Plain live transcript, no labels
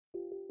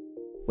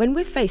When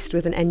we're faced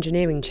with an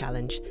engineering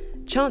challenge,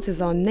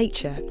 chances are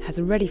nature has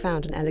already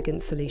found an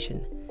elegant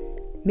solution.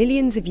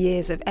 Millions of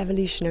years of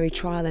evolutionary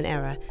trial and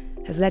error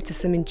has led to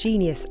some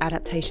ingenious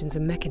adaptations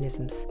and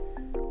mechanisms.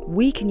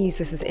 We can use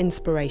this as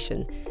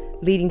inspiration,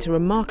 leading to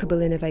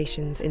remarkable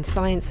innovations in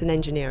science and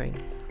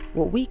engineering,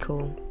 what we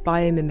call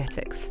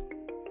biomimetics.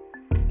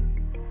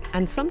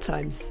 And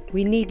sometimes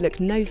we need look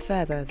no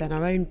further than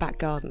our own back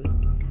garden.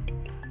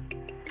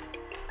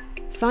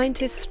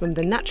 Scientists from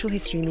the Natural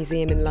History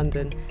Museum in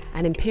London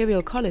and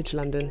Imperial College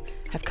London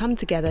have come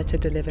together to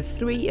deliver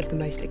three of the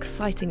most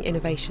exciting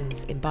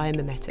innovations in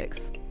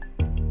biomimetics.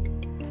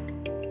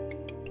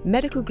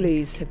 Medical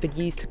glues have been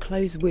used to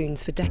close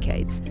wounds for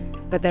decades,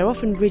 but they're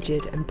often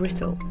rigid and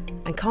brittle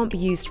and can't be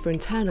used for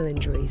internal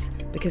injuries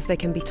because they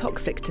can be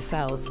toxic to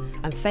cells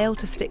and fail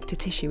to stick to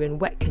tissue in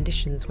wet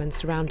conditions when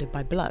surrounded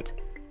by blood.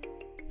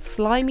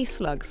 Slimy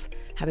slugs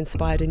have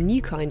inspired a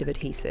new kind of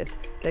adhesive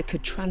that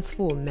could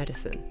transform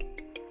medicine.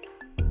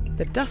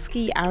 The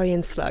dusky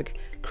Aryan slug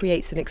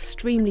creates an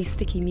extremely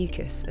sticky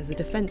mucus as a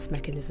defence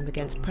mechanism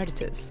against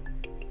predators.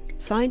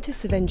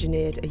 Scientists have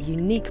engineered a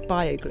unique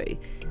bioglue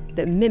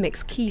that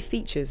mimics key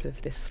features of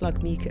this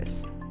slug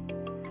mucus.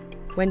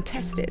 When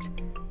tested,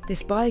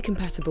 this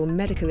biocompatible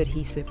medical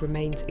adhesive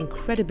remains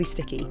incredibly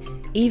sticky,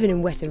 even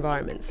in wet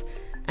environments,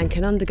 and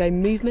can undergo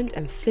movement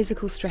and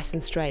physical stress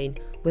and strain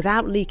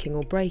without leaking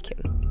or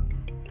breaking.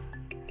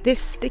 This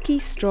sticky,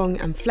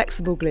 strong and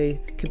flexible glue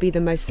could be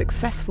the most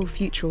successful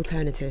future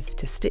alternative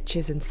to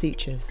stitches and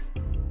sutures.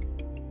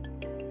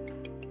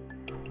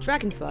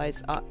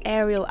 Dragonflies are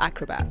aerial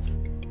acrobats.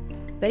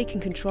 They can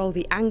control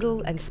the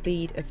angle and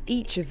speed of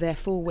each of their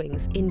four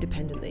wings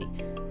independently,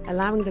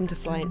 allowing them to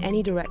fly in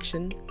any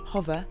direction,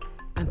 hover,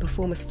 and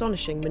perform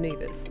astonishing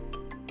manoeuvres.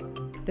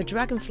 The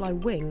dragonfly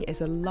wing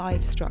is a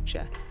live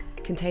structure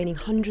containing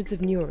hundreds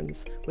of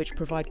neurons which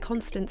provide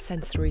constant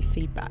sensory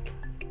feedback.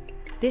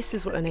 This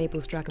is what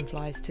enables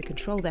dragonflies to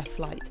control their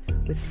flight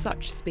with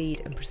such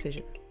speed and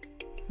precision.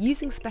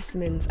 Using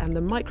specimens and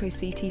the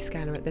micro-CT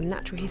scanner at the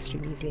Natural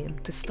History Museum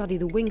to study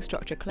the wing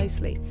structure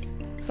closely,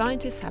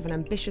 scientists have an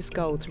ambitious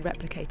goal to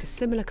replicate a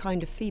similar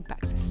kind of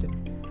feedback system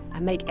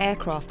and make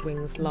aircraft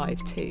wings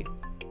live too.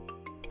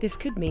 This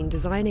could mean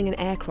designing an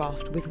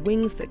aircraft with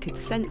wings that could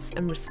sense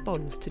and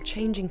respond to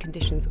changing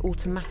conditions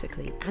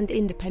automatically and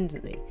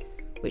independently,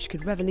 which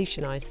could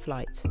revolutionise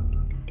flight.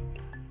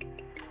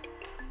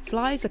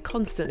 Flies are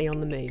constantly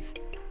on the move.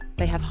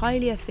 They have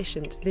highly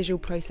efficient visual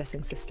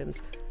processing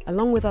systems,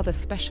 along with other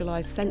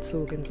specialised sense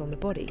organs on the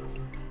body,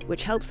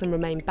 which helps them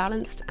remain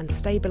balanced and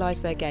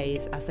stabilise their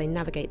gaze as they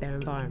navigate their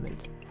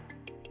environment.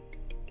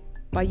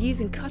 By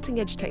using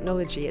cutting-edge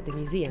technology at the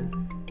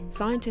museum,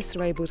 scientists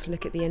are able to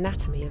look at the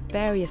anatomy of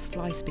various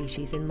fly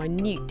species in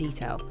minute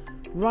detail,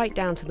 right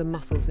down to the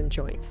muscles and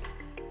joints.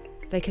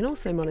 They can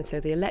also monitor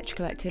the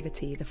electrical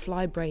activity the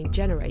fly brain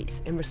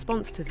generates in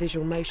response to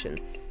visual motion,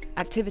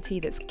 activity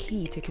that's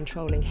key to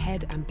controlling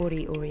head and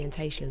body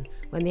orientation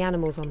when the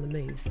animal's on the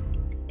move.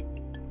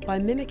 By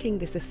mimicking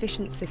this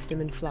efficient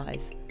system in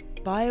flies,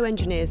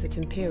 bioengineers at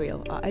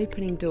Imperial are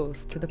opening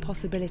doors to the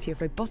possibility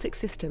of robotic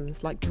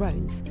systems like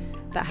drones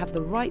that have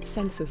the right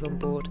sensors on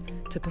board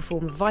to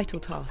perform vital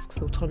tasks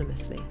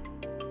autonomously.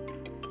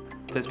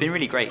 So it's been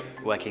really great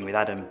working with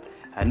Adam.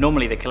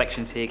 Normally the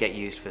collections here get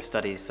used for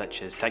studies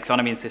such as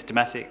taxonomy and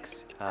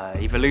systematics,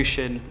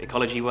 evolution,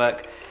 ecology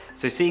work.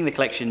 So seeing the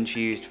collections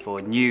used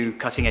for new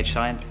cutting-edge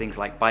science, things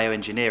like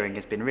bioengineering,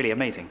 has been really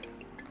amazing.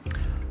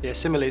 Yeah,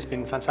 similarly, it's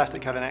been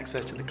fantastic having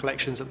access to the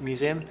collections at the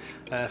museum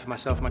for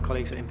myself and my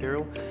colleagues at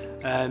Imperial.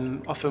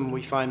 Often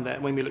we find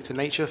that when we look to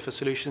nature for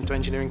solutions to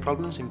engineering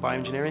problems in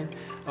bioengineering,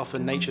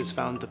 often nature's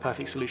found the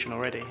perfect solution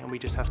already, and we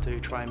just have to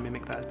try and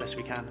mimic that as best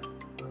we can.